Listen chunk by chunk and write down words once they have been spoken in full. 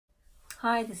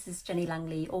Hi, this is Jenny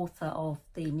Langley, author of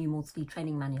the new Maudsley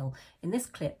training manual. In this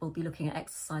clip, we'll be looking at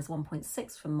exercise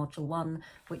 1.6 from module 1,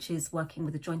 which is working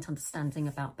with a joint understanding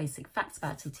about basic facts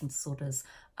about eating disorders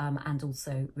and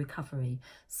also recovery.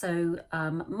 So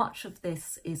much of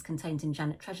this is contained in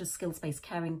Janet Treasure's skills-based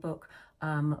caring book,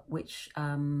 which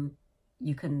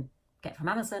you can get from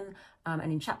Amazon.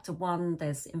 And in chapter 1,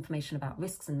 there's information about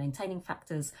risks and maintaining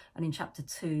factors. And in chapter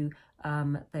 2,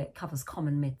 that covers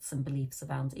common myths and beliefs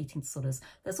around eating disorders.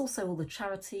 There's also all the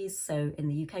charities. So in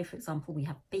the UK, for example, we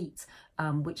have Beat,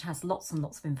 which has lots and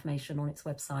lots of information on its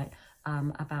website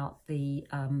about the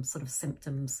sort of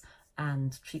symptoms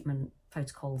and treatment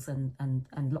protocols and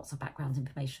lots of background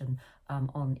information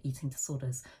on eating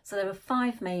disorders. So there are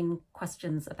 5 main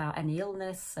questions about any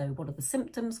illness. So what are the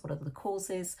symptoms? What are the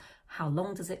causes? How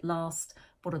long does it last?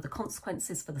 What are the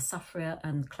consequences for the sufferer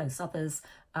and close others?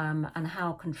 And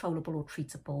how controllable or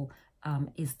treatable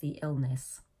is the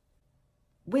illness?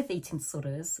 With eating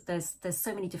disorders, there's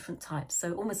so many different types.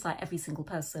 So almost like every single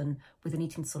person with an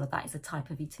eating disorder, that is a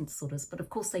type of eating disorders. But of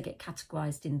course, they get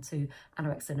categorized into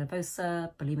anorexia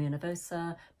nervosa, bulimia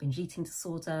nervosa, binge eating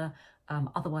disorder,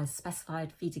 otherwise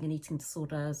specified feeding and eating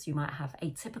disorders. You might have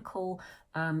atypical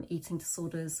eating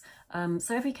disorders.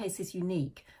 So every case is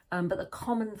unique. But the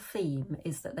common theme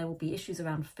is that there will be issues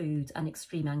around food and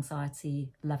extreme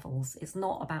anxiety levels. It's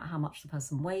not about how much the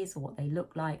person weighs or what they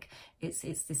look like. It's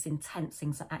this intense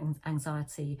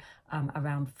anxiety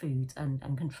around food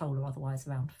and control or otherwise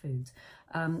around food.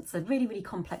 So really, really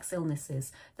complex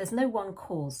illnesses. There's no one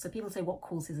cause. So people say, what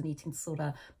causes an eating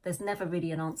disorder? There's never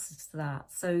really an answer to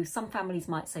that. So some families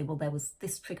might say, well, there was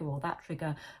this trigger or that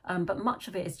trigger, but much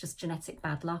of it is just genetic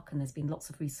bad luck, and there's been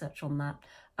lots of research on that.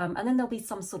 And then there'll be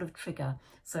some sort of trigger.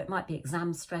 So it might be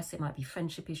exam stress, it might be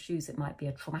friendship issues, it might be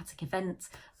a traumatic event,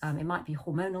 it might be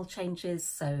hormonal changes.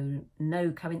 So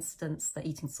no coincidence that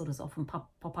eating disorders often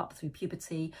pop up through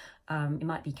puberty. It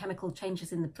might be chemical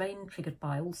changes in the brain triggered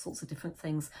by all sorts of different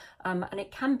things. And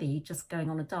it can be just going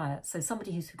on a diet. So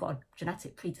somebody who's got a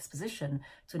genetic predisposition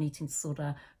to an eating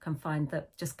disorder can find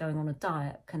that just going on a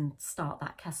diet can start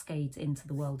that cascade into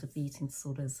the world of the eating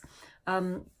disorders.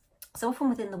 So often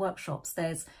within the workshops,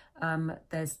 there's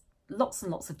lots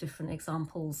and lots of different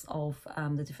examples of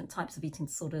the different types of eating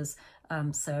disorders.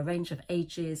 So a range of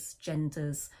ages,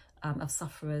 genders of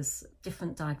sufferers,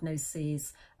 different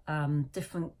diagnoses,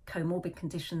 different comorbid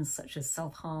conditions such as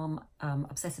self-harm,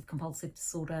 obsessive compulsive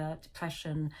disorder,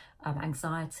 depression,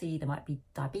 anxiety. There might be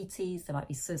diabetes, there might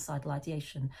be suicidal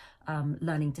ideation,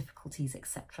 learning difficulties,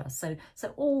 etc. So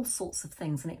all sorts of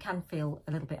things, and it can feel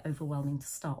a little bit overwhelming to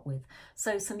start with.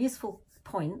 So some useful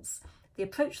points. The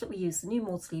approach that we use, the new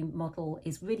Maudsley model,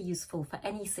 is really useful for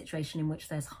any situation in which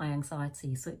there's high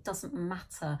anxiety. So it doesn't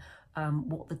matter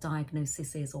what the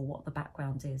diagnosis is or what the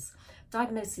background is.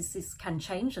 Diagnoses can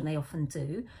change, and they often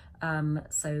do.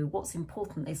 So what's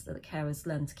important is that the carers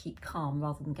learn to keep calm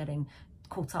rather than getting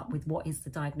caught up with what is the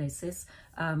diagnosis.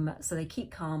 So they keep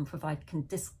calm, provide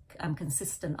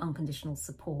consistent, unconditional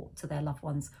support to their loved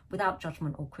ones without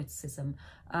judgment or criticism.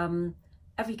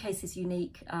 Every case is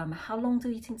unique. How long do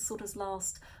eating disorders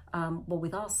last? Well,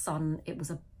 with our son, it was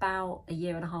about 1.5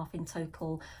 years in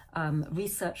total.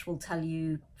 Research will tell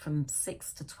you from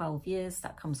 6 to 12 years.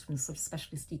 That comes from the sort of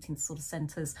specialist eating disorder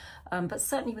centres. But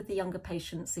certainly with the younger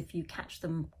patients, if you catch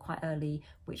them quite early,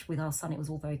 which with our son, it was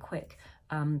all very quick,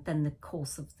 then the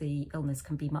course of the illness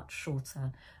can be much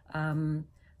shorter.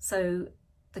 So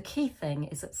the key thing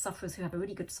is that sufferers who have a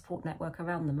really good support network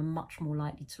around them are much more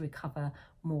likely to recover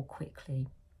more quickly.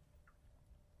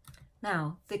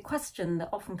 Now, the question that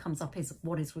often comes up is,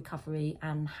 what is recovery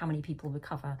and how many people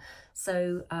recover?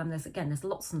 So there's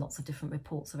lots and lots of different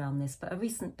reports around this, but a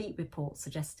recent Beat report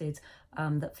suggested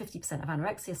that 50% of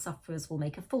anorexia sufferers will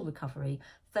make a full recovery,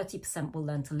 30% will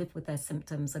learn to live with their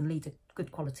symptoms and lead a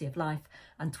good quality of life,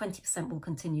 and 20% will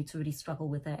continue to really struggle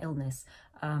with their illness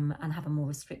and have a more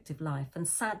restrictive life. And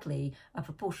sadly, a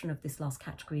proportion of this last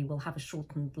category will have a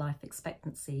shortened life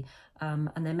expectancy,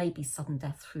 and there may be sudden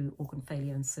death through organ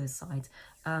failure and suicide.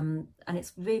 And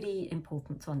it's really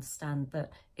important to understand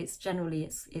that it's generally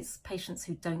it's patients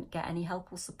who don't get any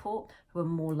help or support who are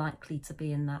more likely to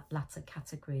be in that latter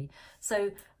category.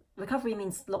 So recovery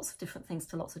means lots of different things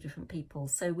to lots of different people.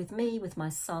 So with me, with my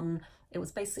son, it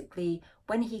was basically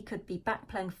when he could be back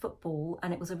playing football,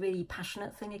 and it was a really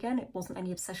passionate thing again. It wasn't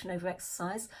any obsession over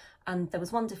exercise. And there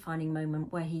was one defining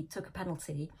moment where he took a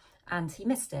penalty and he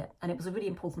missed it. And it was a really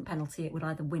important penalty. It would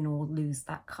either win or lose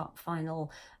that cup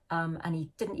final. And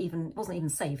he wasn't even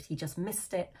saved. He just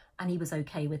missed it, and he was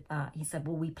okay with that. He said,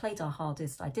 well, we played our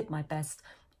hardest. I did my best.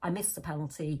 I missed the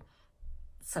penalty.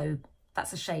 So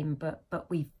that's a shame, but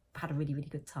we've had a really, really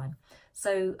good time.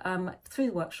 So through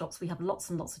the workshops, we have lots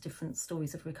and lots of different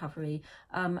stories of recovery.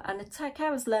 And the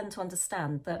carers learn to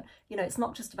understand that, you know, it's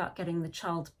not just about getting the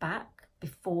child back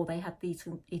before they had the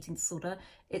eating disorder.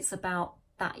 It's about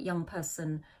that young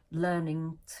person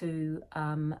learning to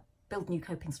build new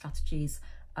coping strategies.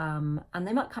 And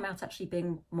they might come out actually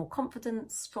being more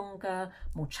confident, stronger,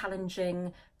 more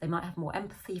challenging. They might have more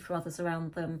empathy for others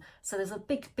around them. So there's a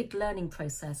big learning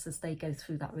process as they go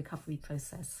through that recovery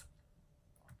process.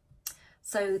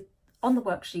 So on the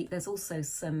worksheet, there's also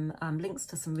some links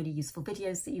to some really useful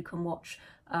videos that you can watch.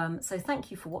 So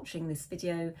thank you for watching this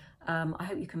video. I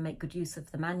hope you can make good use of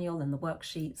the manual and the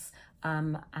worksheets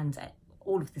and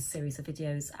all of this series of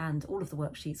videos, and all of the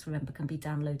worksheets, remember, can be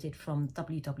downloaded from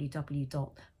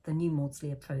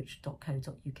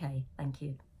www.thenewmaudsleyaapproach.co.uk. Thank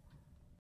you.